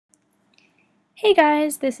Hey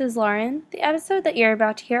guys, this is Lauren. The episode that you're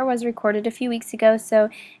about to hear was recorded a few weeks ago, so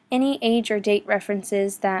any age or date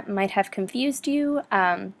references that might have confused you,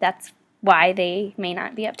 that's why they may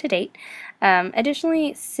not be up to date.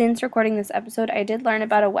 Additionally, since recording this episode, I did learn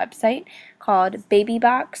about a website called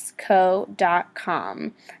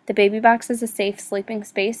babyboxco.com. The Baby Box is a safe sleeping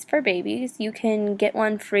space for babies. You can get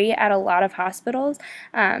one free at a lot of hospitals,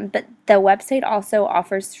 but the website also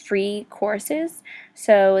offers free courses.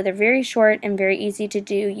 So they're very short and very easy to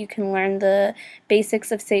do. You can learn the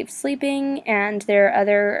basics of safe sleeping, and there are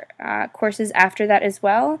other courses after that as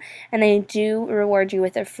well. And they do reward you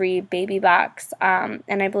with a free baby box. And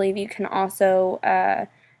I believe you can also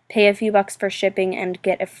pay a few bucks for shipping and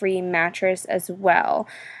get a free mattress as well.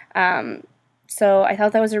 So I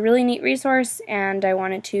thought that was a really neat resource, and I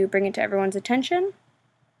wanted to bring it to everyone's attention.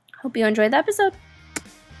 Hope you enjoyed the episode.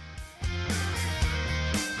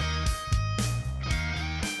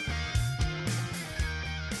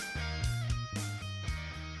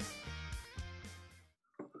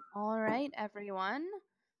 All right, everyone.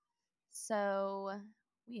 So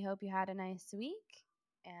we hope you had a nice week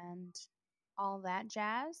and all that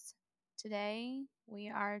jazz. Today we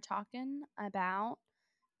are talking about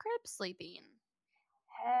crib sleeping.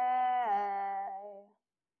 Hey.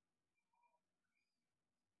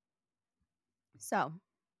 So,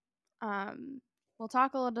 we'll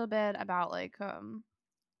talk a little bit about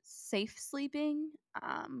safe sleeping,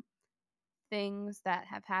 things that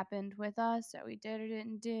have happened with us that we did or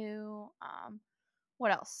didn't do.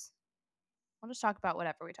 What else? We'll just talk about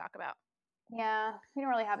whatever we talk about. Yeah, we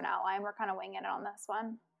don't really have an outline. We're kind of winging it on this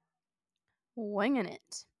one. Winging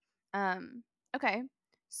it. Okay.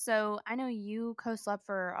 So I know you co-slept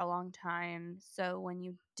for a long time. So when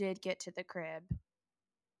you did get to the crib,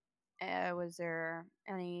 was there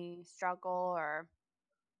any struggle or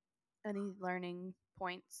any learning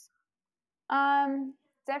points?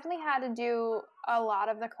 Definitely had to do a lot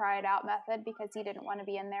of the cry it out method because he didn't want to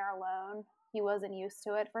be in there alone. He wasn't used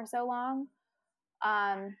to it for so long.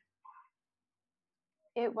 Um,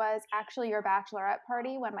 it was actually your bachelorette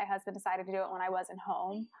party when my husband decided to do it when I wasn't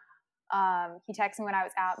home. He texted me when I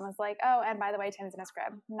was out and was like, "Oh, and by the way, Tim's in his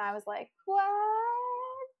crib," and I was like, "What?"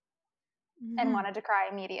 and wanted to cry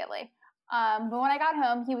immediately. But when I got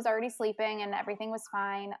home, he was already sleeping and everything was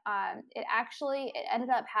fine. It ended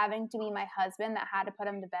up having to be my husband that had to put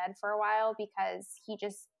him to bed for a while because he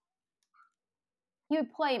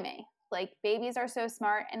would play me. Like, babies are so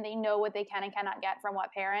smart and they know what they can and cannot get from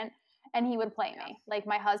what parent, and he would play me. Like,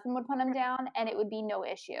 my husband would put him down and it would be no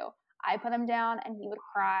issue. I put him down and he would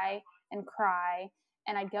cry and cry,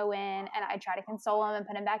 and I'd go in and I'd try to console him and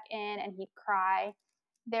put him back in, and he'd cry.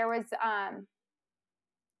 There was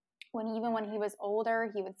when he was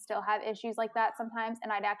older, he would still have issues like that sometimes,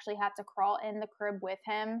 and I'd actually have to crawl in the crib with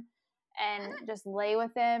him and just lay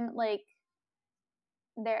with him. Like,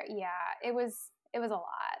 there, yeah, it was a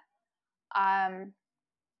lot. Um,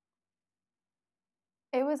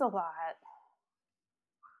 it was a lot.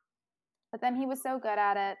 But then he was so good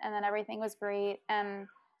at it, and then everything was great, and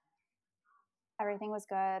everything was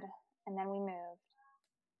good, and then we moved,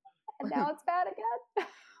 and now it's bad again.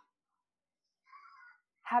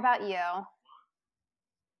 How about you?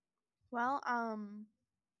 Well,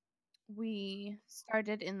 we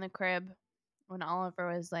started in the crib when Oliver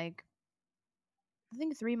was like, I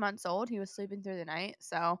think 3 months old. He was sleeping through the night.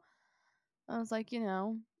 So I was like,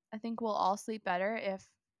 I think we'll all sleep better if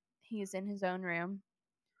he's in his own room.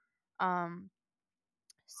 Um,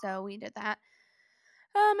 so we did that.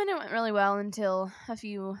 And it went really well until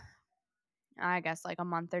I guess like a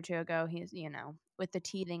month or two ago. He's, with the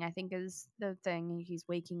teething, I think is the thing. He's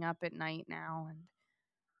waking up at night now and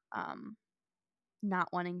um,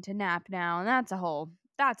 not wanting to nap now, and that's a whole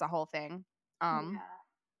thing. Um, Yeah.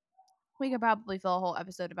 we could probably fill a whole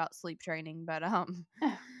episode about sleep training, but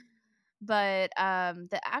the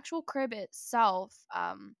actual crib itself,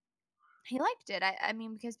 he liked it. I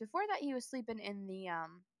mean, because before that he was sleeping in the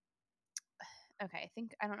okay,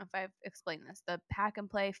 I don't know if I've explained this. The pack and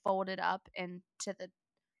play folded up into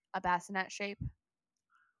a bassinet shape.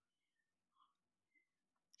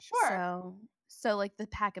 Sure. So like the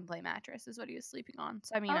pack and play mattress is what he was sleeping on.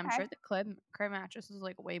 So I mean, I'm Okay. sure the crib mattress is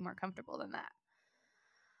like way more comfortable than that.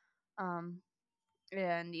 Um,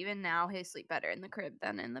 and even now he sleep better in the crib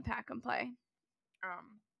than in the pack and play.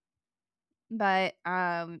 But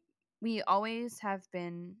we always have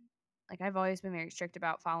been like I've always been very strict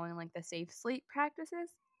about following like the safe sleep practices.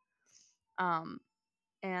 Um,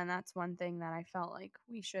 and that's one thing that I felt like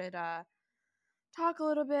we should talk a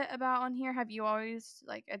little bit about on here. Have you always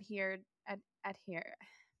like adhere?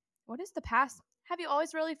 What is the past? Have you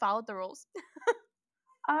always really followed the rules?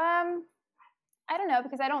 Um, I don't know,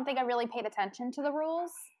 because I don't think I really paid attention to the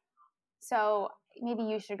rules. So maybe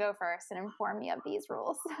you should go first and inform me of these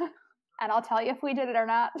rules. And I'll tell you if we did it or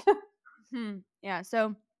not. Yeah,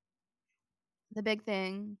 so the big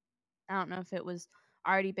thing, I don't know if it was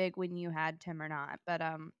already big when you had Tim or not, but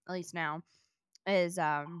at least now, is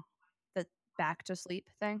the back to sleep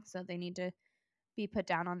thing. So they need to be put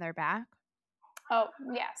down on their back. Oh,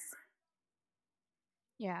 yes.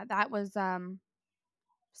 Yeah, that was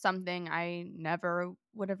something I never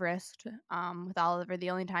would have risked with Oliver.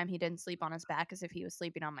 The only time he didn't sleep on his back is if he was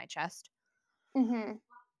sleeping on my chest. Mm-hmm.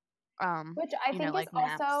 Which I think is like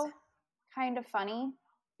naps. also kind of funny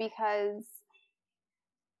because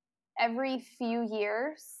every few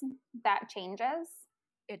years that changes.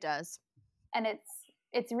 It does. And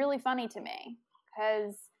it's really funny to me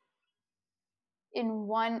because in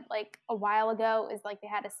one, like a while ago, it was like they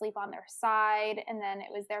had to sleep on their side, and then it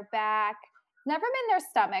was their back. Never been their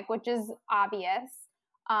stomach, which is obvious.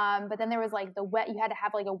 But then there was like you had to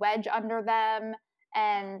have like a wedge under them,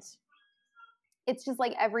 and it's just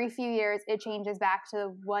like every few years it changes back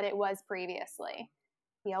to what it was previously.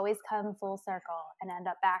 We always come full circle and end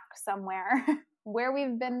up back somewhere where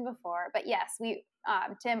we've been before. But yes,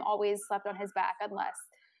 Tim always slept on his back unless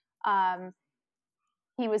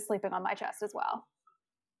he was sleeping on my chest as well.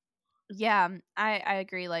 Yeah, I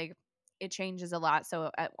agree. Like, it changes a lot.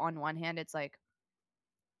 So on one hand, it's like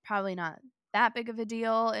probably not that big of a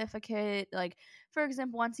deal if a kid, like, for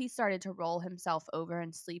example, once he started to roll himself over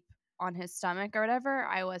and sleep on his stomach or whatever,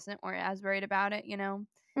 I wasn't as worried about it,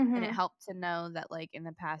 Mm-hmm. And it helped to know that, like, in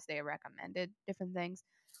the past they recommended different things.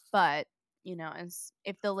 But, as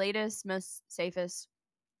if the latest, most safest,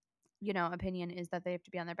 opinion is that they have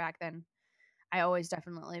to be on their back, then I always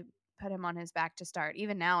definitely put him on his back to start.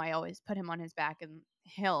 Even now, I always put him on his back, and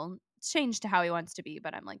he'll change to how he wants to be.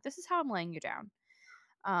 But I'm like, this is how I'm laying you down.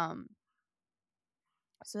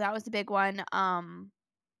 So that was the big one.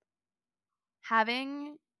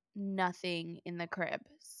 Having nothing in the crib.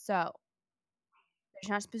 So there's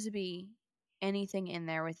not supposed to be anything in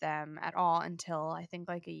there with them at all until I think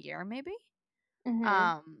like a year, maybe.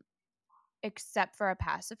 Mm-hmm. Except for a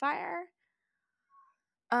pacifier.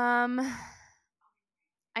 I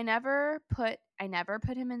never put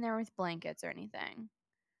him in there with blankets or anything.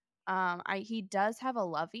 He does have a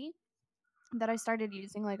Lovey that I started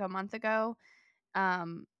using like a month ago. A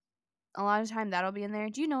lot of time that'll be in there.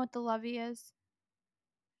 Do you know what the Lovey is?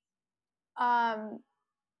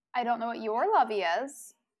 I don't know what your Lovey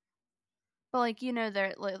is. But like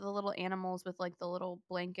they're like the little animals with like the little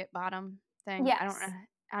blanket bottom thing. Yes. I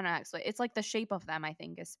don't know how to explain. It's like the shape of them, I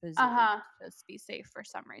think, is supposed to be safe for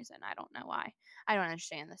some reason. I don't know why. I don't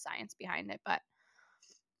understand the science behind it, but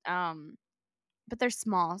they're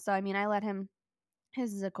small. So I mean, I let him.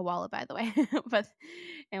 His is a koala, by the way. But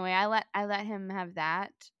anyway, I let him have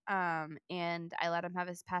that. And I let him have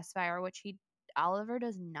his pacifier, which Oliver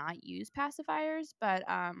does not use pacifiers, but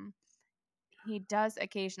he does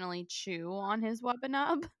occasionally chew on his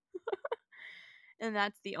Wubbanub. And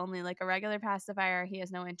that's the only, like, a regular pacifier he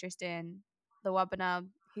has no interest in. The Wubbanub,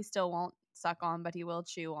 he still won't suck on, but he will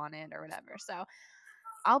chew on it or whatever. So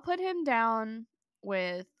I'll put him down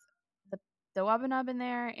with the Wubbanub in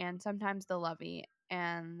there and sometimes the Lovey,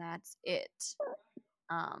 and that's it.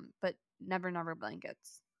 But never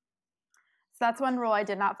blankets. So that's one rule I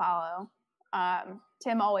did not follow.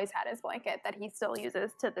 Tim always had his blanket that he still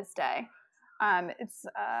uses to this day. It's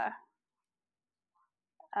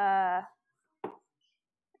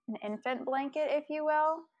an infant blanket, if you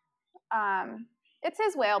will. It's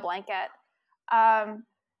his whale blanket.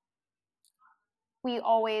 We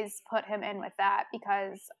always put him in with that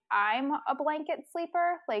because I'm a blanket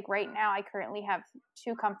sleeper. Like right now, I currently have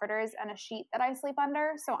 2 comforters and a sheet that I sleep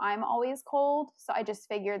under. So I'm always cold. So I just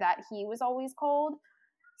figured that he was always cold.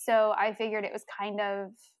 So I figured it was kind of,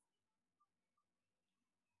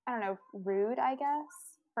 I don't know, rude, I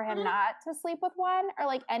guess, for him not to sleep with one or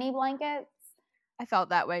like any blankets. I felt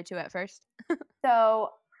that way too at first. So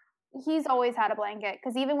he's always had a blanket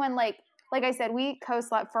because even when like I said, we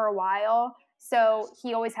co-slept for a while. So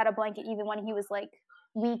he always had a blanket even when he was like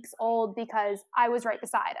weeks old because I was right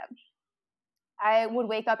beside him. I would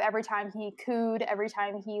wake up every time he cooed, every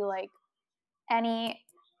time he like any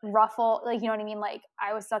ruffle, like, you know what I mean? Like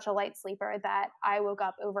I was such a light sleeper that I woke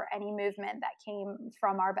up over any movement that came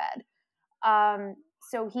from our bed.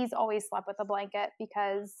 So he's always slept with a blanket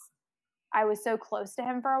because I was so close to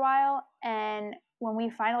him for a while. And when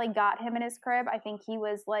we finally got him in his crib, I think he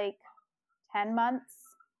was like 10 months,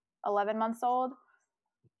 11 months old.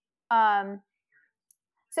 So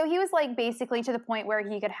he was like basically to the point where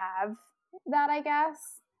he could have that, I guess,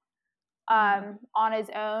 on his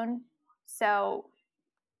own. So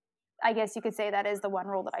I guess you could say that is the one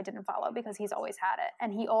rule that I didn't follow because he's always had it.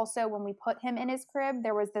 And he also, when we put him in his crib,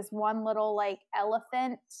 there was this one little like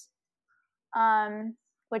elephant,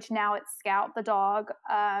 which now it's Scout the dog.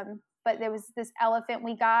 But there was this elephant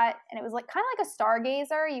we got, and it was like kind of like a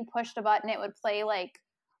stargazer. You pushed a button, it would play like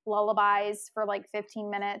lullabies for like 15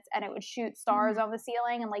 minutes, and it would shoot stars on the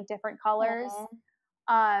ceiling in like different colors.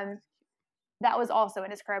 That was also in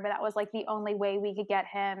his crib, and that was like the only way we could get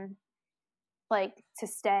him like to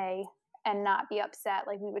stay and not be upset.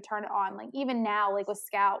 Like we would turn it on. Like even now, like with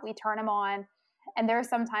Scout, we turn him on, and there are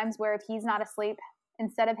some times where if he's not asleep,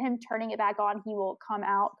 instead of him turning it back on, he will come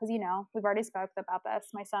out because, you know, we've already spoke about this.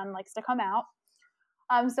 My son likes to come out.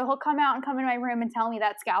 So he'll come out and come in my room and tell me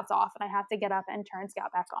that Scout's off, and I have to get up and turn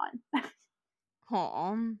Scout back on.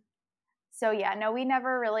 Aww. So yeah, no, we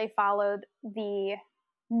never really followed the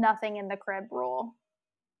nothing in the crib rule.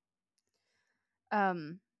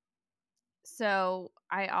 So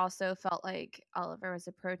I also felt like Oliver was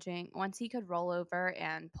approaching, once he could roll over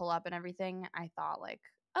and pull up and everything, I thought like,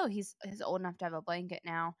 oh, he's old enough to have a blanket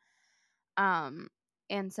now.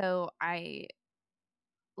 And so I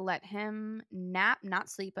let him nap, not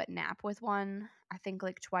sleep, but nap with one, I think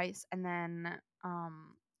like twice. And then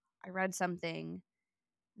I read something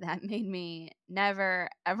that made me never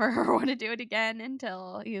ever want to do it again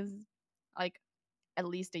until he was like at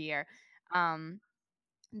least a year.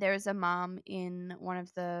 There's a mom in one of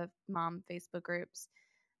the mom Facebook groups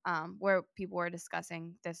where people were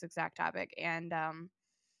discussing this exact topic, and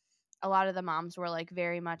a lot of the moms were like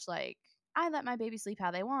very much like, I let my baby sleep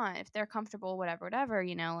how they want, if they're comfortable, whatever,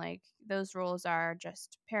 you know, like those rules are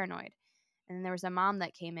just paranoid. And then there was a mom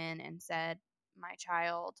that came in and said, my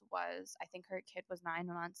child was, I think her kid was 9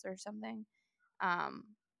 months or something,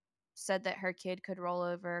 said that her kid could roll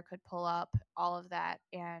over, could pull up, all of that,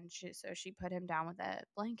 and she put him down with a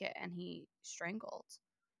blanket and he strangled.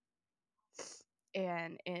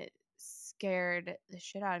 And it scared the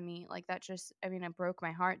shit out of me. Like that just, I mean, it broke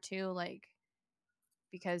my heart too, like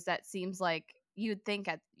because that seems like you'd think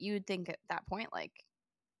at that point like,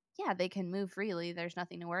 yeah, they can move freely, there's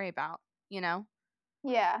nothing to worry about, you know?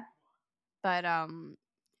 Yeah. But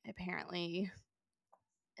apparently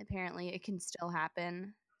it can still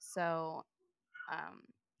happen. So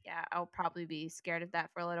yeah, I'll probably be scared of that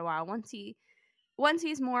for a little while once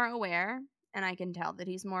he's more aware, and I can tell that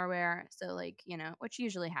he's more aware. So like, you know, which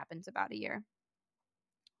usually happens about a year.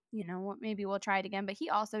 You know, maybe we'll try it again, but he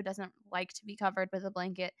also doesn't like to be covered with a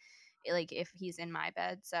blanket like if he's in my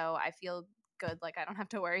bed. So I feel good, like I don't have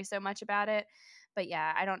to worry so much about it. But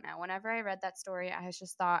yeah, I don't know. Whenever I read that story, I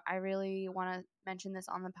just thought I really want to mention this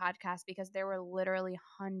on the podcast because there were literally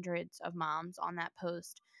hundreds of moms on that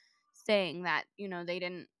post saying that, you know, they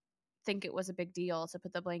didn't think it was a big deal to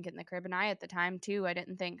put the blanket in the crib. And I, at the time too, I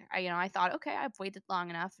didn't think, I thought, okay, I've waited long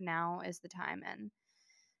enough. Now is the time. And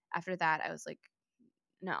after that, I was like,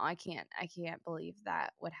 no, I can't believe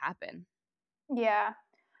that would happen. Yeah.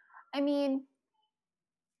 I mean,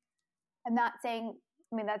 I'm not saying,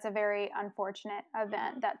 that's a very unfortunate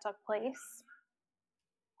event that took place.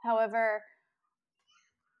 However,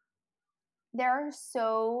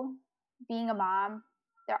 being a mom,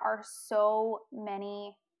 there are so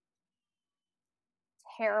many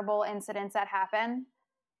terrible incidents that happen,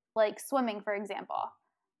 like swimming, for example.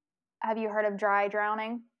 Have you heard of dry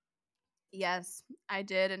drowning? Yes, I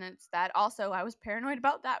did, and it's that. Also, I was paranoid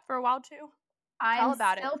about that for a while too. Tell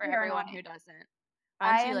about it for everyone who doesn't.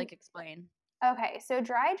 Why don't you like explain? Okay, so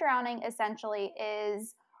dry drowning essentially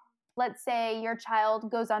is, let's say your child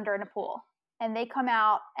goes under in a pool and they come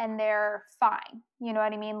out and they're fine. You know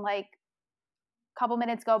what I mean? Like a couple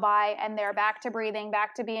minutes go by and they're back to breathing,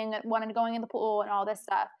 back to being going in the pool and all this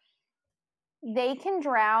stuff. They can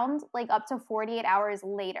drown like up to 48 hours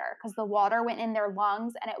later because the water went in their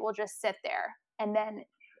lungs and it will just sit there. And then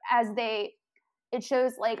it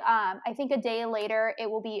shows like, I think a day later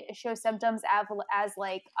it shows symptoms as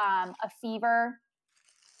like a fever.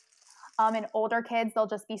 And older kids, they'll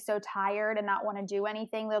just be so tired and not want to do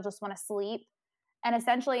anything. They'll just want to sleep. And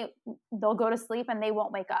essentially they'll go to sleep and they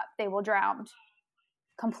won't wake up. They will drown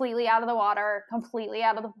completely out of the water, completely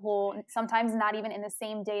out of the pool, sometimes not even in the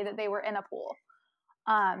same day that they were in a pool.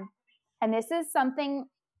 And this is something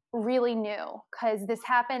really new because this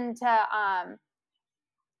happened to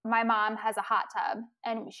my mom has a hot tub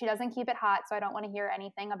and she doesn't keep it hot, so I don't want to hear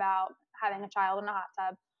anything about having a child in a hot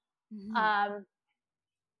tub. Mm-hmm.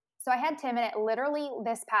 So I had Tim in it literally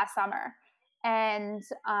this past summer, and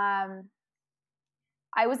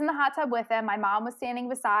I was in the hot tub with him. My mom was standing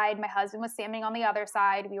beside. My husband was standing on the other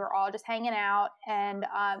side. We were all just hanging out. And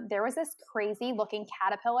there was this crazy looking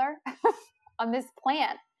caterpillar on this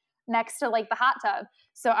plant next to like the hot tub.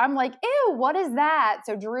 So I'm like, ew, what is that?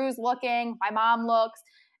 So Drew's looking, my mom looks,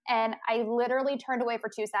 and I literally turned away for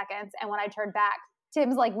 2 seconds. And when I turned back,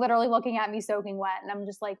 Tim's like literally looking at me soaking wet. And I'm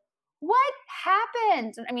just like, what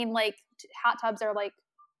happened? I mean, like hot tubs are like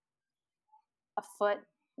a foot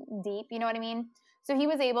deep, you know what I mean? So he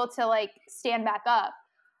was able to like stand back up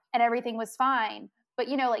and everything was fine. But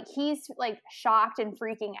you know, like he's like shocked and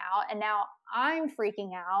freaking out, and now I'm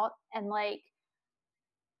freaking out, and like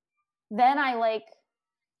then I'm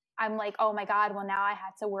like, oh my God, well now I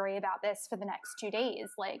have to worry about this for the next 2 days.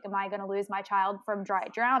 Like, am I going to lose my child from dry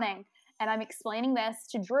drowning? And I'm explaining this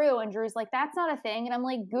to Drew, and Drew's like, that's not a thing. And I'm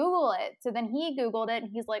like, Google it. So then he Googled it,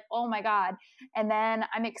 and he's like, oh my God. And then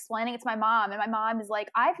I'm explaining it to my mom, and my mom is like,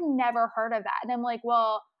 I've never heard of that. And I'm like,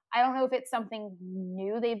 well, I don't know if it's something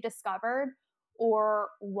new they've discovered or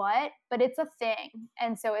what, but it's a thing.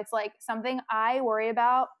 And so it's like something I worry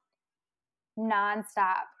about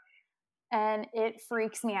nonstop, and it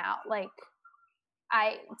freaks me out. Like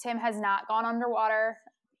Tim has not gone underwater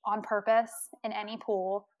on purpose in any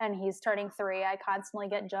pool, and he's turning 3. I constantly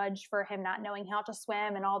get judged for him not knowing how to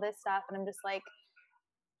swim and all this stuff, and I'm just like,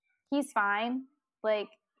 he's fine. Like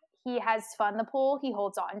he has fun in the pool, he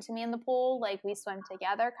holds on to me in the pool, like we swim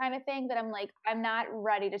together kind of thing. But I'm like, I'm not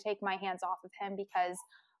ready to take my hands off of him because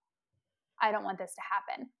I don't want this to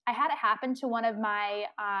happen. I had it happen to one of my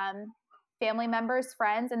family members'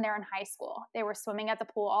 friends, and they're in high school. They were swimming at the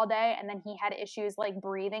pool all day, and then he had issues like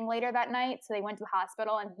breathing later that night. So they went to the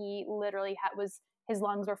hospital, and he literally his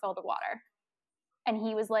lungs were filled with water, and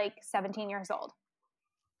he was like 17 years old.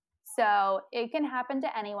 So it can happen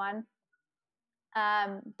to anyone.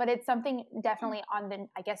 But it's something definitely on the,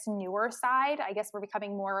 I guess, newer side. I guess we're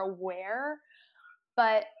becoming more aware,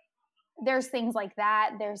 but there's things like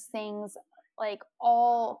that. There's things like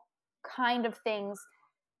all kind of things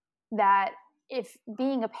that if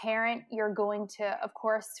being a parent, you're going to, of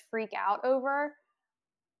course, freak out over.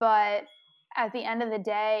 But at the end of the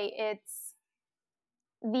day, it's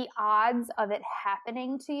the odds of it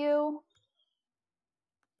happening to you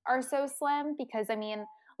are so slim because, I mean,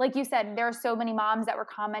 like you said, there are so many moms that were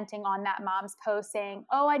commenting on that mom's post saying,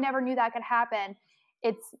 oh, I never knew that could happen.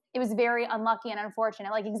 It was very unlucky and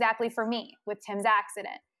unfortunate, like exactly for me with Tim's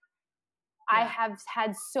accident. Yeah. I have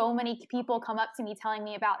had so many people come up to me telling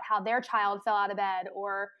me about how their child fell out of bed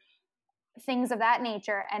or things of that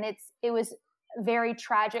nature. And it was a very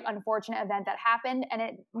tragic, unfortunate event that happened. And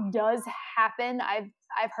it does happen.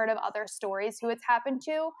 I've heard of other stories who it's happened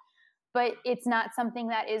to, but it's not something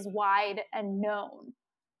that is wide and known.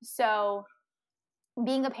 So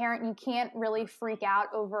being a parent, you can't really freak out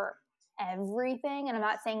over everything. And I'm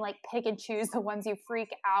not saying like pick and choose the ones you freak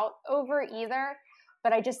out over either,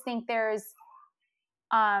 but I just think there's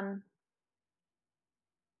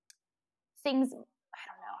things,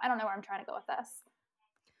 I don't know where I'm trying to go with this.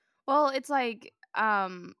 Well, it's like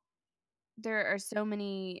there are so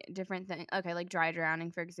many different things. Okay, like dry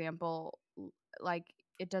drowning, for example, like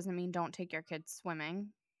it doesn't mean don't take your kids swimming,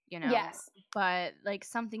 you know. Yes. But like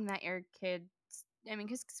something that your kids, I mean,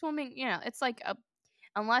 because swimming, you know, it's like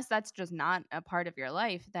unless that's just not a part of your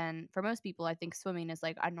life, then for most people, I think swimming is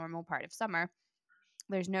like a normal part of summer.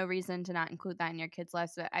 There's no reason to not include that in your kids'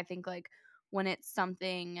 lives. But I think like when it's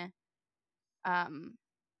something,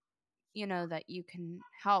 you know, that you can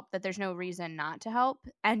help, that there's no reason not to help,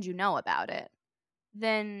 and you know about it,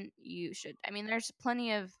 then you should. I mean, there's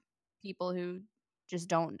plenty of people who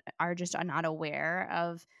just are not aware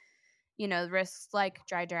of, you know, risks like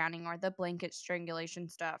dry drowning or the blanket strangulation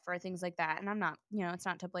stuff or things like that. And I'm not, you know, it's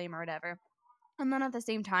not to blame or whatever. And then at the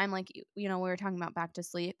same time, like, you know, we were talking about back to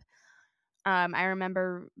sleep. I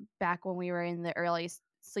remember back when we were in the early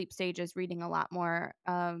sleep stages reading a lot more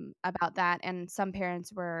about that. And some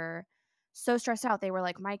parents were so stressed out. They were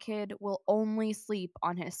like, my kid will only sleep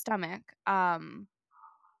on his stomach. I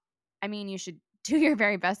mean, you should do your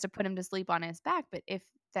very best to put him to sleep on his back. But if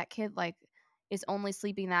that kid like is only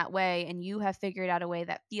sleeping that way and you have figured out a way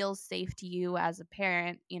that feels safe to you as a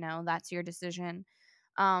parent, you know, that's your decision.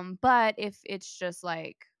 But if it's just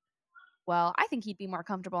like, well, I think he'd be more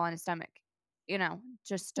comfortable on his stomach, you know,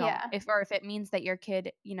 just don't. Yeah. If it means that your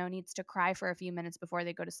kid, you know, needs to cry for a few minutes before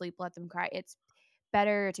they go to sleep, let them cry. It's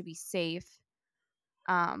better to be safe.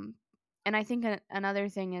 And I think another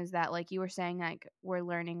thing is that, like you were saying, like we're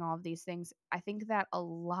learning all of these things. I think that a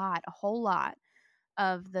whole lot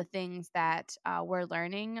of the things that we're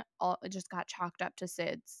learning all just got chalked up to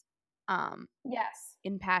SIDS. Yes.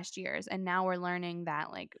 In past years, and now we're learning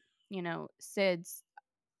that, like, you know, SIDS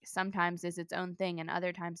sometimes is its own thing, and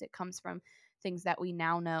other times it comes from things that we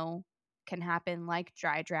now know can happen, like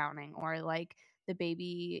dry drowning or like the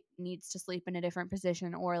baby needs to sleep in a different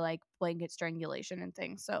position or like blanket strangulation and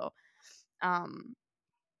things. So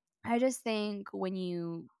I just think when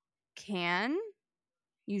you can,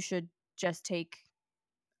 you should just take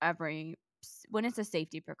every when it's a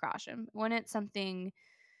safety precaution. When it's something,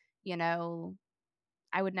 you know,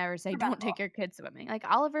 I would never say don't Preventable. take your kid swimming. Like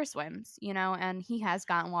Oliver swims, and he has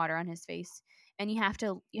gotten water on his face. And you have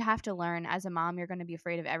to learn as a mom, you're going to be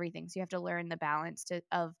afraid of everything. So you have to learn the balance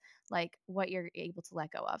of like what you're able to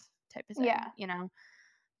let go of type of Yeah. thing.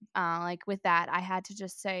 Like with that, I had to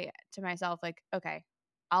just say to myself, like, okay,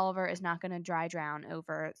 Oliver is not going to dry drown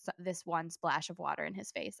over this one splash of water in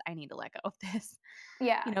his face. I need to let go of this.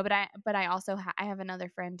 Yeah. But I also I have another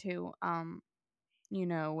friend who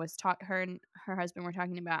was taught her and her husband were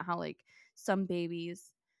talking about how like some babies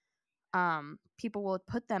people will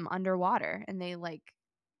put them underwater and they like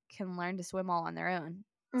can learn to swim all on their own.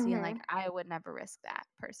 See, and like I would never risk that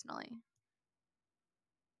personally.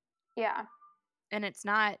 Yeah. And it's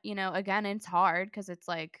not, again, it's hard because it's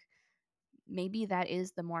like maybe that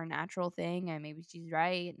is the more natural thing and maybe she's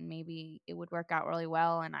right and maybe it would work out really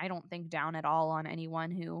well. And I don't think down at all on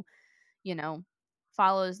anyone who,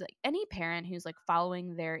 follows like any parent who's like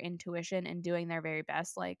following their intuition and doing their very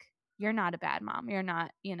best. Like you're not a bad mom. You're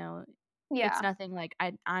not, Yeah. it's nothing like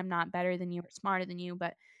I'm not better than you or smarter than you,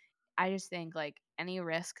 but I just think like any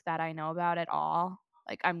risk that I know about at all,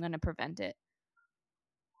 like I'm going to prevent it.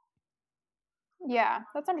 Yeah,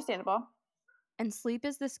 that's understandable. And sleep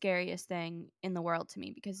is the scariest thing in the world to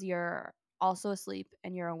me because you're also asleep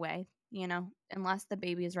and you're away, unless the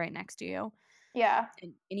baby is right next to you. Yeah.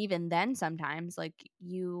 And even then, sometimes, like,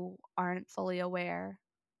 you aren't fully aware.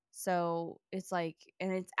 So it's like,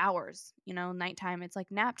 and it's hours, nighttime. It's like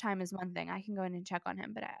nap time is one thing. I can go in and check on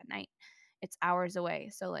him, but at night, it's hours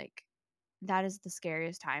away. So, like, that is the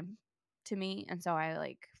scariest time to me. And so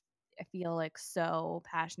I feel like so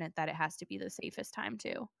passionate that it has to be the safest time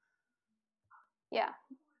too. Yeah,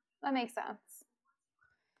 that makes sense.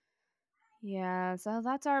 Yeah, so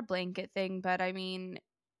that's our blanket thing. But I mean,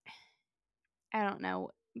 I don't know.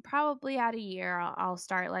 Probably at a year, I'll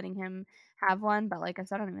start letting him have one. But like I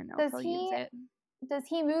said, I don't even know if he'll use it. Does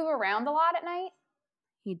he move around a lot at night?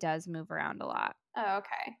 He does move around a lot. Oh,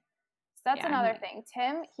 okay. So that's another thing.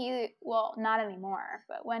 Tim, well, not anymore,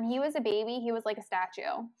 but when he was a baby, he was like a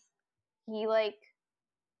statue. He like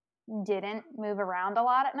didn't move around a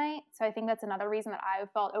lot at night. So I think that's another reason that I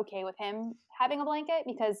felt okay with him having a blanket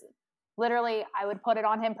because literally I would put it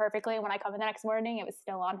on him perfectly. When I come in the next morning, it was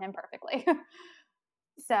still on him perfectly.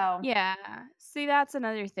 So yeah, see, that's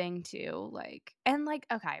another thing too. Like, and like,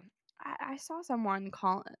 okay, I saw someone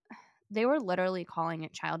they were literally calling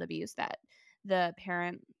it child abuse that the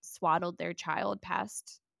parent swaddled their child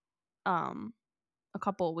past a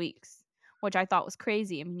couple of weeks, which I thought was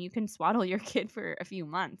crazy. I mean, you can swaddle your kid for a few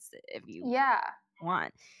months if you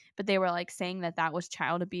want, but they were like saying that was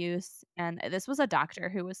child abuse, and this was a doctor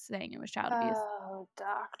who was saying it was child abuse. Oh,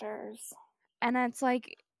 doctors. And it's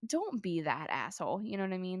like, don't be that asshole. You know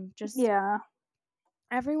what I mean? Just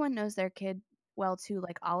everyone knows their kid well too.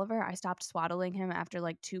 Like Oliver, I stopped swaddling him after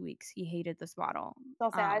like 2 weeks. He hated the swaddle.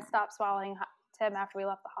 I'll say I stopped swallowing Tim after we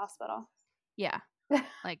left the hospital. Yeah.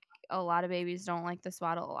 Like a lot of babies don't like the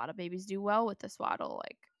swaddle. A lot of babies do well with the swaddle.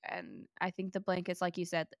 Like, and I think the blankets, like you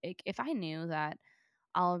said, like, if I knew that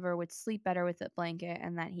Oliver would sleep better with the blanket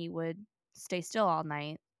and that he would stay still all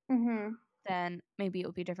night, then maybe it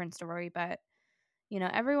would be a different story. But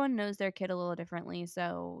everyone knows their kid a little differently.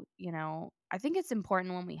 So, I think it's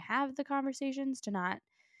important when we have the conversations to not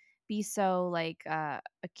be so like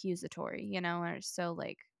accusatory, or so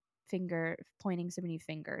like finger pointing so many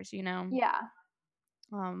fingers, Yeah.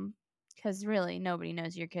 Because really nobody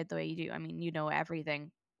knows your kid the way you do. I mean, you know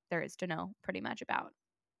everything there is to know pretty much about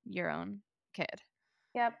your own kid.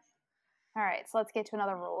 Yep. All right, so let's get to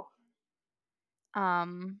another rule.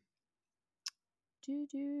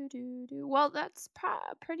 Well, that's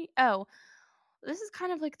pretty. Oh, this is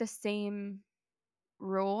kind of like the same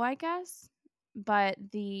rule, I guess, but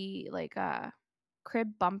the like crib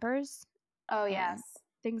bumpers. Oh yes.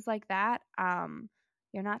 Things like that.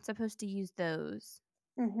 You're not supposed to use those.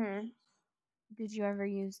 Did you ever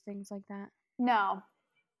use things like that? No,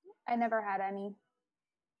 I never had any.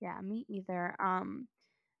 Yeah, me either.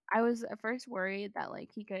 I was at first worried that like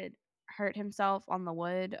he could hurt himself on the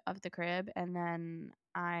wood of the crib, and then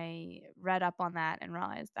I read up on that and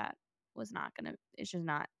realized that was not gonna. It's just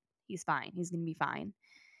not. He's fine. He's gonna be fine.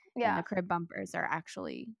 Yeah. And the crib bumpers are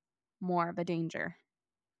actually more of a danger.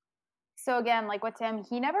 So again, like with Tim,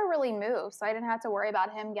 he never really moved, so I didn't have to worry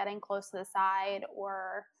about him getting close to the side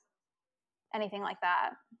or anything like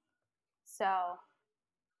that. So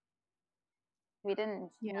We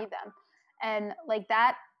didn't Yeah. need them. And like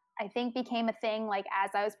that, I think became a thing like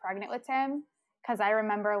as I was pregnant with Tim, because I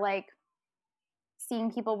remember like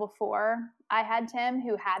seeing people before I had Tim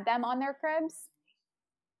who had them on their cribs.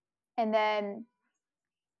 And then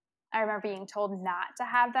I remember being told not to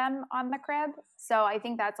have them on the crib. So I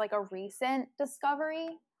think that's like a recent discovery.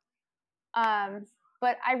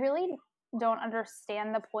 But I really don't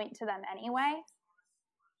understand the point to them anyway.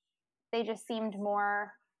 They just seemed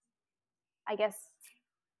more, I guess,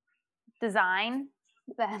 design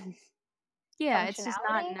than Yeah, it's just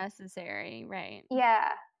not functionality. necessary, right? Yeah.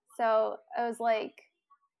 So it was like,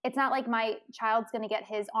 it's not like my child's going to get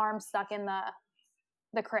his arm stuck in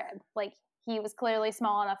the crib. Like he was clearly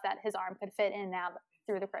small enough that his arm could fit in and out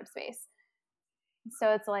through the crib space.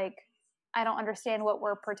 So it's like, I don't understand what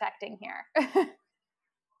we're protecting here.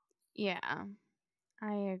 Yeah,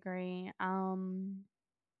 I agree.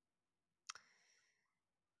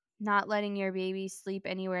 Not letting your baby sleep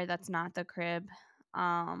anywhere that's not the crib.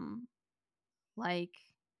 Like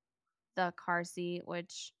the car seat,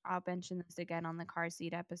 which I'll mention this again on the car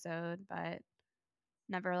seat episode, but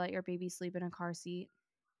never let your baby sleep in a car seat.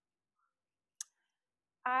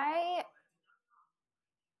 I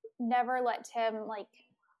never let Tim like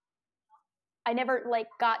I never like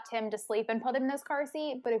got Tim to sleep and put him in his car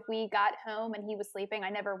seat, but if we got home and he was sleeping,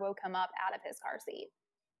 I never woke him up out of his car seat.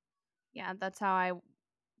 Yeah, that's how I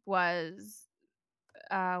was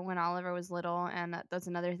when Oliver was little, and that's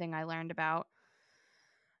another thing I learned about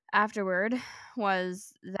afterward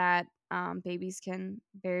was that babies can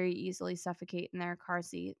very easily suffocate in their car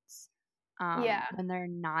seats Yeah. when they're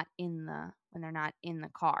not in the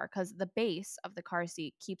car, because the base of the car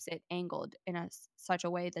seat keeps it angled in such a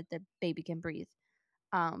way that the baby can breathe.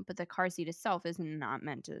 But the car seat itself is not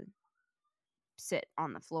meant to sit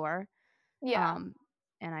on the floor. Yeah.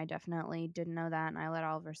 And I definitely didn't know that, and I let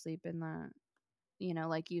Oliver sleep in the,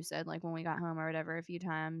 like you said, like when we got home or whatever a few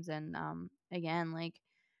times. And again, like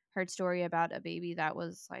heard story about a baby that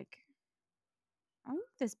was like, I think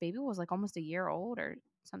this baby was like almost a year old or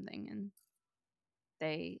something, and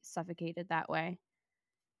they suffocated that way.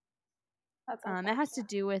 That's It has to unfortunate.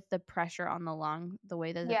 do with the pressure on the lung, the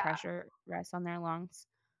way that the Yeah. pressure rests on their lungs.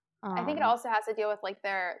 I think it also has to deal with like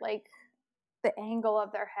their like the angle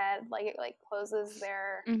of their head, like it like closes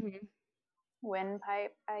their Mhm.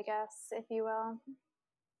 windpipe, I guess, if you will.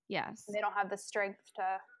 Yes. They don't have the strength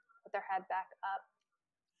to put their head back up.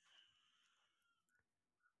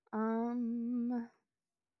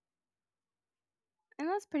 And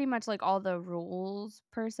that's pretty much like all the rules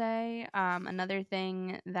per se. Another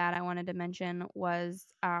thing that I wanted to mention was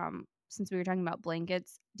since we were talking about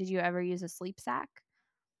blankets, did you ever use a sleep sack?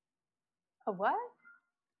 A what?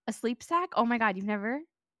 A sleep sack? Oh my God, you've never?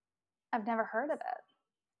 I've never heard of it.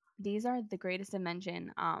 These are the greatest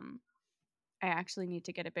invention. I actually need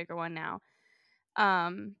to get a bigger one now.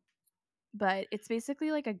 But it's basically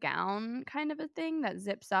like a gown kind of a thing that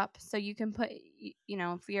zips up, so you can put,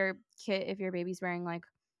 if your baby's wearing like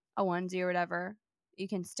a onesie or whatever, you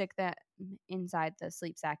can stick that inside the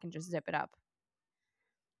sleep sack and just zip it up.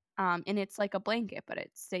 And it's like a blanket, but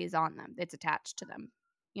it stays on them. It's attached to them,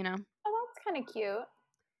 you know? Oh, that's kind of cute.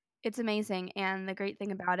 It's amazing. And the great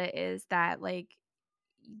thing about it is that, like,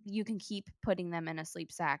 you can keep putting them in a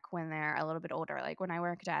sleep sack when they're a little bit older. Like, when I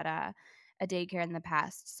worked at a daycare in the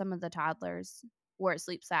past, some of the toddlers wore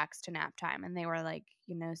sleep sacks to nap time, and they were like,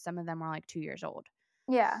 some of them were like 2 years old.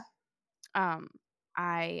 Yeah.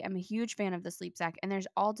 I am a huge fan of the sleep sack, and there's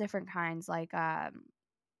all different kinds. Like,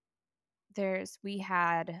 we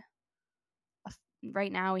had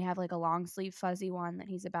right now we have like a long sleeve fuzzy one that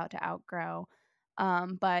he's about to outgrow.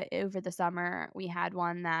 But over the summer we had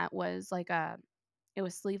one that was like it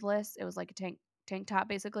was sleeveless. It was like a tank top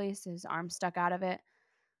basically, so his arm stuck out of it,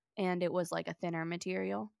 and it was like a thinner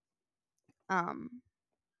material. And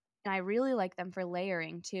I really like them for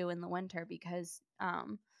layering too in the winter because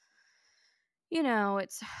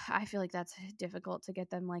it's I feel like that's difficult to get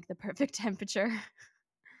them like the perfect temperature.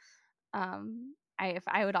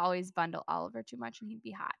 I would always bundle Oliver too much and he'd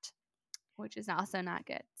be hot, which is also not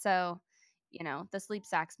good. So, the sleep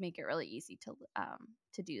sacks make it really easy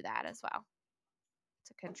to do that as well,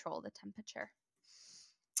 to control the temperature.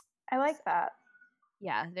 I like that.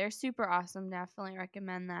 Yeah, they're super awesome. Definitely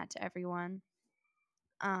recommend that to everyone.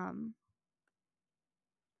 And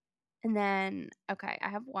then, okay, I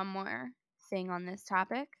have one more thing on this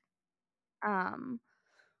topic,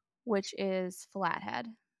 which is Flathead.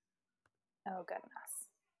 Oh, goodness.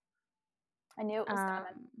 I knew it was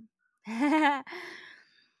coming.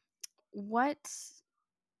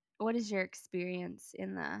 What is your experience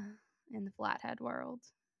in the Flathead world?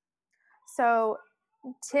 So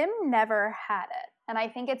Tim never had it. And I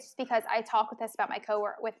think it's because I talk with this about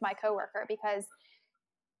with my coworker, because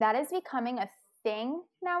that is becoming a thing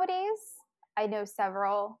nowadays. I know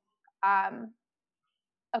several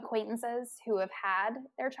acquaintances who have had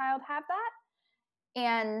their child have that.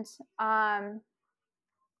 And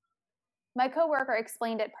my coworker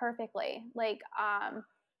explained it perfectly. Like,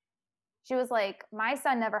 she was like, my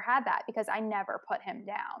son never had that because I never put him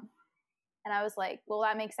down. And I was like, well,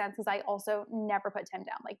 that makes sense because I also never put Tim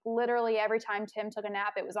down. Like, literally every time Tim took a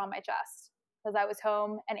nap, it was on my chest because I was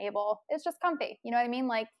home and able. It's just comfy. You know what I mean?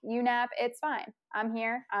 Like, you nap, it's fine. I'm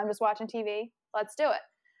here. I'm just watching TV. Let's do it.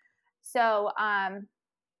 So,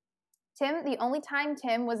 Tim, the only time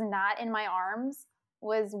Tim was not in my arms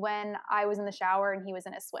was when I was in the shower and he was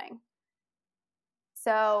in a swing.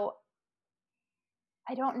 So,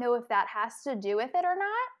 I don't know if that has to do with it or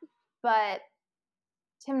not, but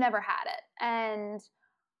Tim never had it. And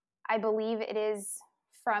I believe it is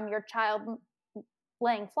from your child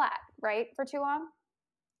laying flat, right, for too long.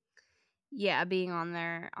 Yeah, being on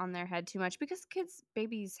their head too much, because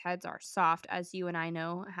babies' heads are soft, as you and I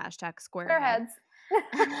know. #square Their head.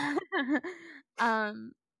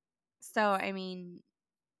 heads. So I mean,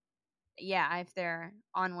 yeah, if they're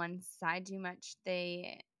on one side too much,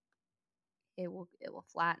 it will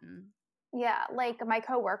flatten. Yeah, like my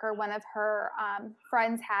coworker, one of her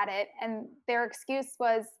friends had it, and their excuse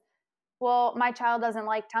was, well, my child doesn't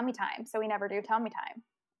like tummy time, so we never do tummy time.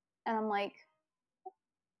 And I'm like,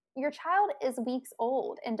 your child is weeks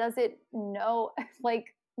old and doesn't know, like,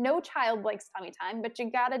 no child likes tummy time, but you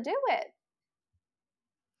gotta do it.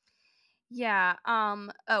 Yeah.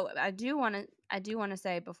 Oh, I do want to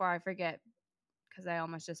say before I forget, because I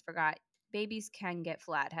almost just forgot. Babies can get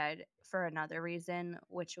flathead for another reason,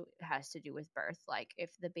 which has to do with birth. Like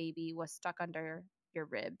if the baby was stuck under your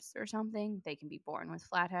ribs or something, they can be born with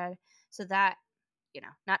flathead. So that,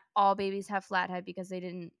 not all babies have flathead because they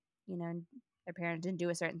didn't, their parents didn't do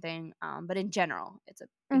a certain thing. But in general, it's a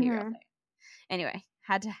behavioral thing. Anyway,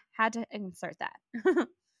 had to insert that.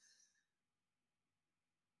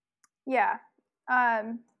 Yeah.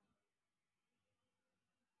 And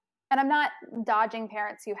I'm not dodging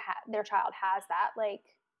parents who their child has that. Like,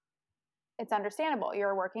 it's understandable.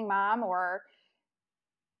 You're a working mom, or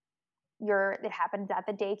it happens at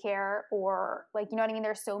the daycare, or, like, you know what I mean?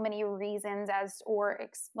 There's so many reasons or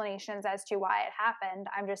explanations as to why it happened.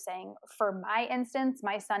 I'm just saying, for my instance,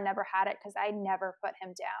 my son never had it because I never put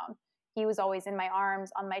him down. He was always in my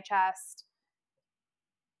arms, on my chest.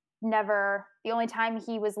 Never. The only time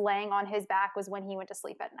he was laying on his back was when he went to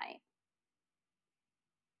sleep at night.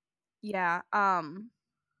 Yeah.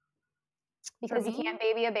 Because you can't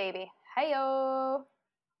baby a baby. Hey-o.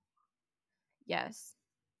 Yes.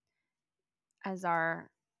 As our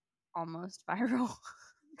almost viral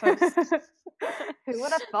post. Who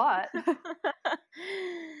would have thought?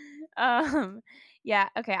 Yeah,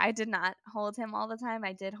 okay, I did not hold him all the time.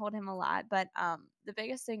 I did hold him a lot, but the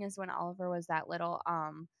biggest thing is when Oliver was that little,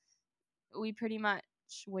 we pretty much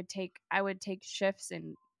I would take shifts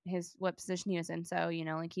in what position he was in. So,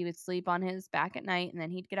 like he would sleep on his back at night, and then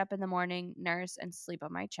he'd get up in the morning, nurse, and sleep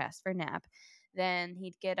on my chest for nap. Then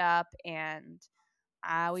he'd get up and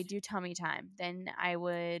we'd do tummy time. Then I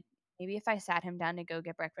would, maybe if I sat him down to go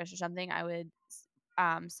get breakfast or something, I would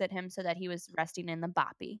sit him so that he was resting in the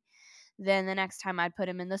boppy. Then the next time I'd put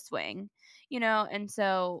him in the swing, and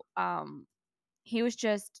so he was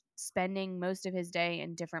just spending most of his day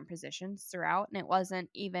in different positions throughout, and it wasn't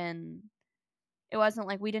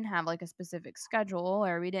like we didn't have like a specific schedule,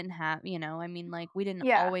 or we didn't have, like we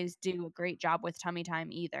didn't always do a great job with tummy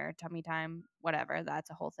time either. Tummy time, whatever, that's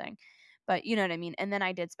a whole thing. But you know what I mean? And then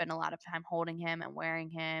I did spend a lot of time holding him and wearing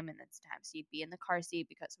him, and then sometimes he'd be in the car seat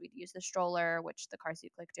because we'd use the stroller, which the car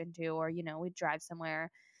seat clicked into, or, we'd drive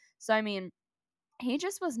somewhere. So, I mean, he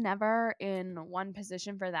just was never in one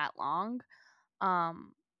position for that long.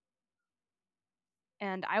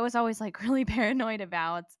 And I was always like really paranoid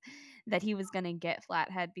about that he was going to get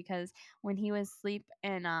flathead, because when he was asleep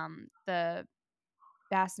in the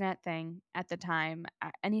bassinet thing at the time,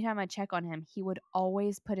 anytime I check on him, he would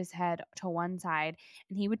always put his head to one side,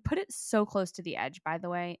 and he would put it so close to the edge. By the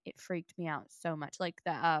way, it freaked me out so much, like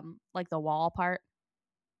the wall part.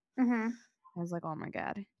 Mm-hmm. I was like, oh my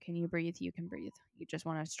god, can you breathe? You can breathe. You just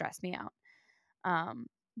want to stress me out.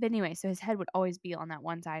 But anyway, so his head would always be on that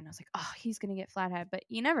one side, and I was like, oh, he's gonna get flathead, but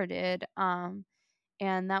he never did.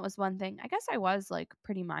 And that was one thing. I guess I was like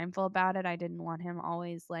pretty mindful about it. I didn't want him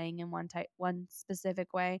always laying in one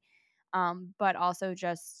specific way. But also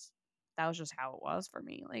just that was just how it was for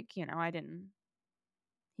me. Like, he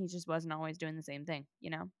just wasn't always doing the same thing,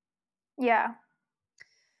 Yeah.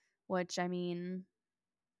 Which, I mean,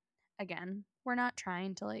 again, we're not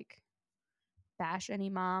trying to like bash any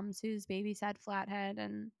moms whose babies had flathead,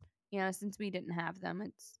 and since we didn't have them,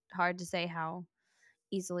 it's hard to say how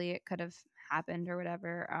easily it could have happened or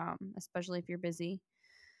whatever, especially if you're busy.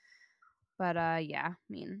 But yeah, I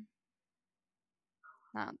mean,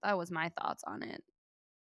 that was my thoughts on it.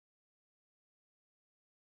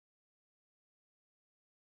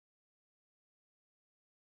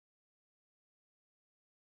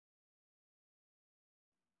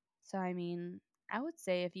 So I mean, I would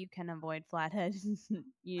say if you can avoid flathead,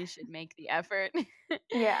 you should make the effort.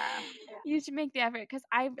 Yeah. You should make the effort, because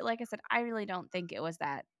like I said, I really don't think it was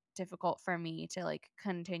that difficult for me to like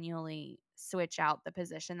continually switch out the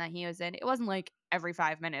position that he was in. It wasn't like every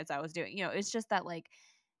 5 minutes I was doing, it's just that like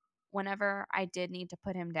whenever I did need to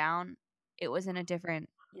put him down, it was in a different,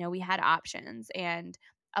 we had options, and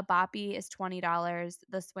a boppy is $20,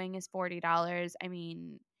 the swing is $40. I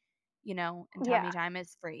mean, and tummy Yeah. time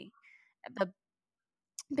is free. The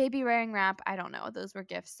baby wearing wrap, I don't know. Those were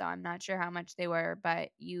gifts, so I'm not sure how much they were, but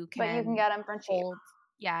you But you can can get them for cheap. hold,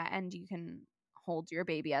 yeah, and you can hold your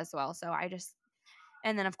baby as well. So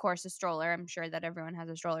and then of course a stroller. I'm sure that everyone has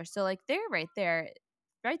a stroller. So like they're right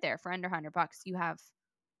there for under $100. You have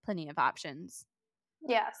plenty of options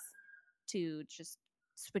Yes. to just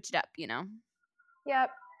switch it up,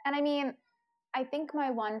 Yep. And I mean, I think my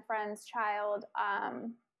one friend's child,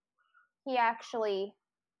 he actually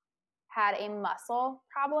had a muscle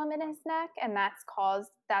problem in his neck, and that's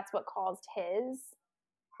what caused his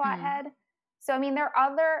flathead. So I mean, there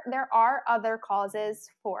are other causes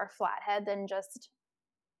for flathead than just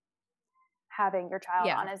having your child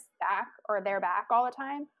Yeah. on his back or their back all the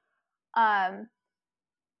time.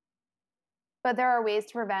 But there are ways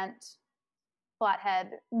to prevent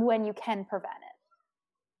flathead when you can prevent it.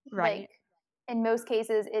 Right. Like in most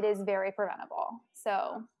cases, it is very preventable.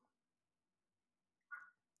 So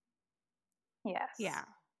yes.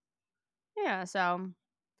 Yeah, so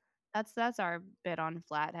that's our bit on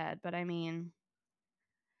flathead, but I mean,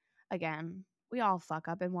 again, we all fuck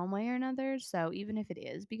up in one way or another, so even if it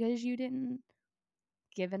is because you didn't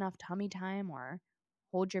give enough tummy time or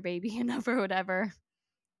hold your baby enough or whatever,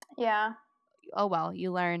 Yeah. oh well,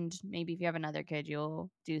 you learned. Maybe if you have another kid, you'll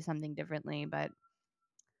do something differently, but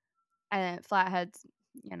flatheads,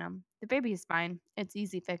 the baby is fine. It's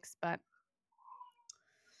easy fix, but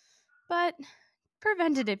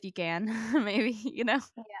prevent it if you can. Maybe, Yeah.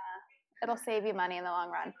 It'll save you money in the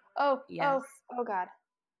long run. Yes. Oh God.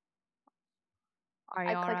 Are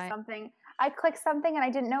you all right? Something. I clicked something and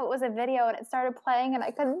I didn't know it was a video, and it started playing and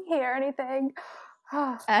I couldn't hear anything.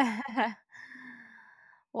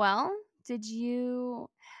 Well, did you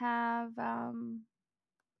have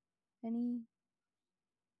anything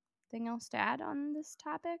else to add on this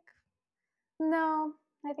topic? No,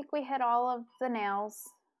 I think we hit all of the nails.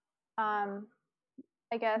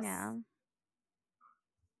 I guess Yeah.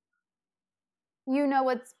 you know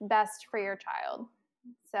what's best for your child.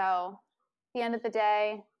 So, at the end of the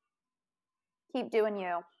day, keep doing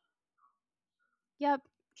you. Yep.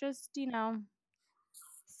 Just,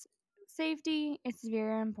 safety, it's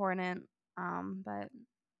very important. But,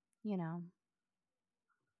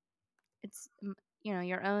 it's,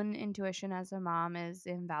 your own intuition as a mom is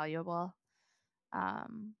invaluable.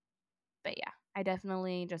 But yeah, I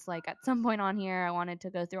definitely just like at some point on here, I wanted to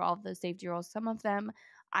go through all of those safety rules. Some of them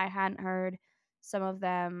I hadn't heard, some of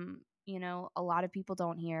them, a lot of people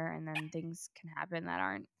don't hear, and then things can happen that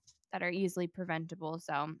are easily preventable.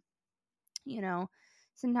 So,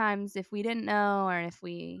 sometimes if we didn't know or if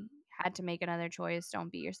we had to make another choice,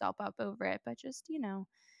 don't beat yourself up over it, but just,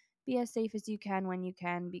 be as safe as you can when you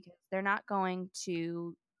can, because they're not going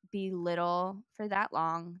to be little for that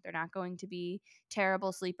long. They're not going to be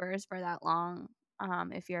terrible sleepers for that long.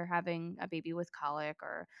 If you're having a baby with colic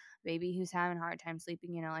or a baby who's having a hard time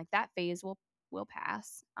sleeping, like that phase will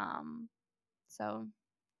pass. So,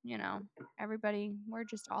 everybody, we're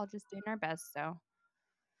just all just doing our best. So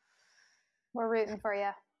we're rooting for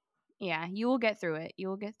you. Yeah, you will get through it. You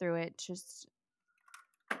will get through it. Just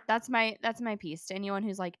that's my piece to anyone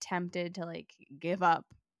who's like tempted to like give up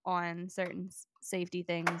on certain safety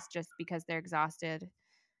things just because they're exhausted.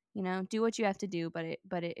 Do what you have to do, but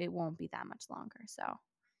it won't be that much longer. So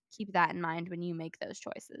keep that in mind when you make those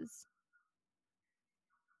choices.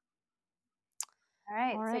 All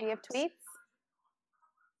right. So do you have tweets?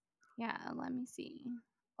 Yeah, let me see.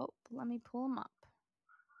 Oh, let me pull them up.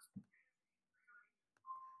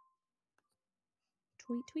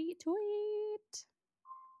 Tweet.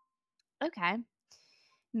 Okay.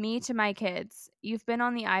 Me to my kids. You've been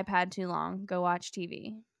on the iPad too long. Go watch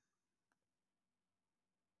TV.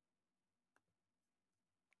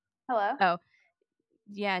 Hello? Oh,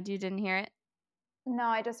 Yeah, you didn't hear it? No,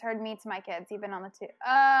 I just heard me to my kids, even on the two.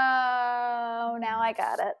 Oh, now I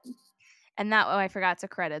got it. And that, I forgot to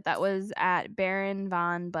credit. That was at Baron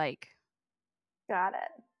Von Bike. Got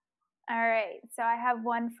it. All right. So I have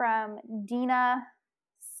one from Dina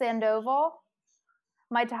Sandoval.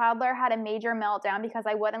 My toddler had a major meltdown because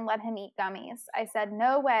I wouldn't let him eat gummies. I said,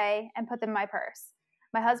 no way, and put them in my purse.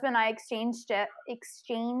 My husband and I exchanged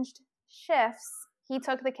shifts. He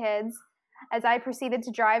took the kids. As I proceeded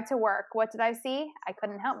to drive to work, what did I see? I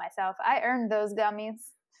couldn't help myself. I earned those gummies.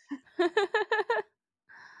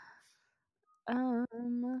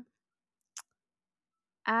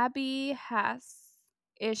 Abby has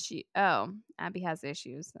issue. Oh, Abby has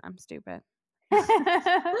issues. I'm stupid.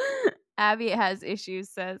 Abby has issues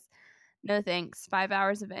says, no thanks. 5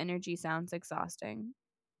 hours of energy sounds exhausting.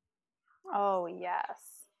 Oh, yes.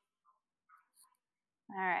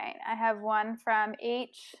 All right. I have one from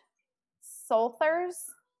H. Solthers.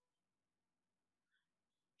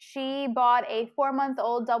 She bought a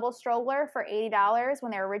 4-month-old double stroller for $80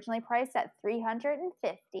 when they were originally priced at $350.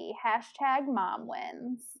 Hashtag mom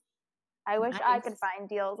wins. I wish I could find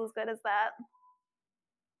deals as good as that.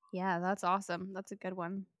 Yeah, that's awesome. That's a good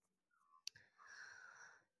one.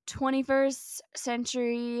 21st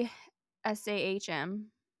century SAHM.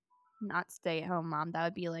 Not stay at home mom. That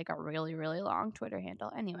would be like a really, really long Twitter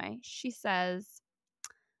handle. Anyway, she says,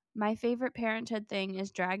 my favorite parenthood thing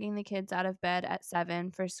is dragging the kids out of bed at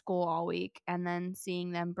 7 for school all week and then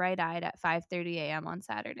seeing them bright-eyed at 5:30 a.m. on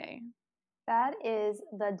Saturday. That is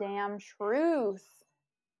the damn truth.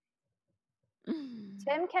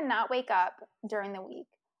 Tim cannot wake up during the week,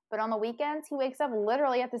 but on the weekends, he wakes up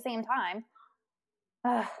literally at the same time.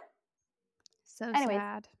 Ugh. Anyways,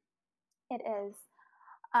 sad. It is.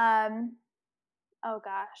 Oh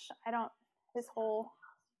gosh, he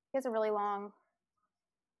has a really long,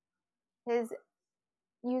 his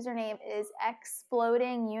username is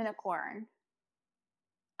Exploding Unicorn.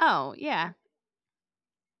 Oh, yeah.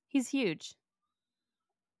 He's huge.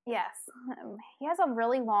 Yes. He has a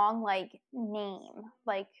really long, name.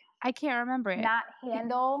 I can't remember it. Not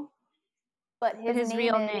handle, but his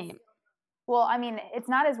real name. Well, I mean, it's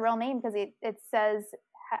not his real name because it says,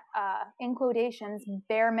 in quotations,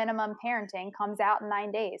 bare minimum parenting comes out in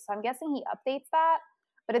 9 days. So I'm guessing he updates that,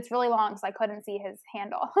 but it's really long, so I couldn't see his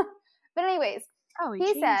handle. But anyways,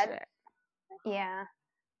 he said, it. Yeah,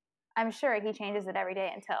 I'm sure he changes it every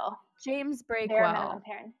day until James Breakwell. Bare minimum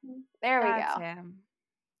parenting. There That's we go. Him.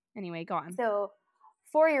 Anyway, go on. So,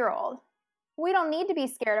 4-year-old. We don't need to be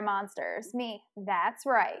scared of monsters. Me. That's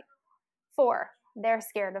right. 4. They're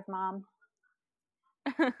scared of mom.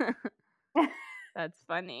 That's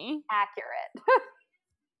funny. Accurate.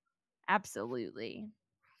 Absolutely.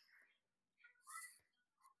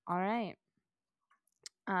 All right.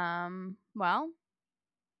 Well,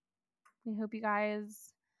 we hope you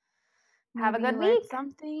guys have a good week.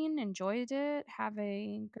 Something, enjoyed it. Have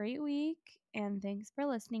a great week. And thanks for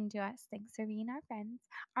listening to us. Thanks for being our friends,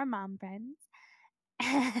 our mom friends.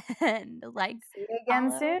 And see you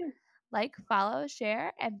again soon. Follow,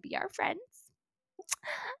 share, and be our friends.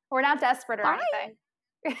 We're not desperate or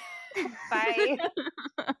anything. Bye.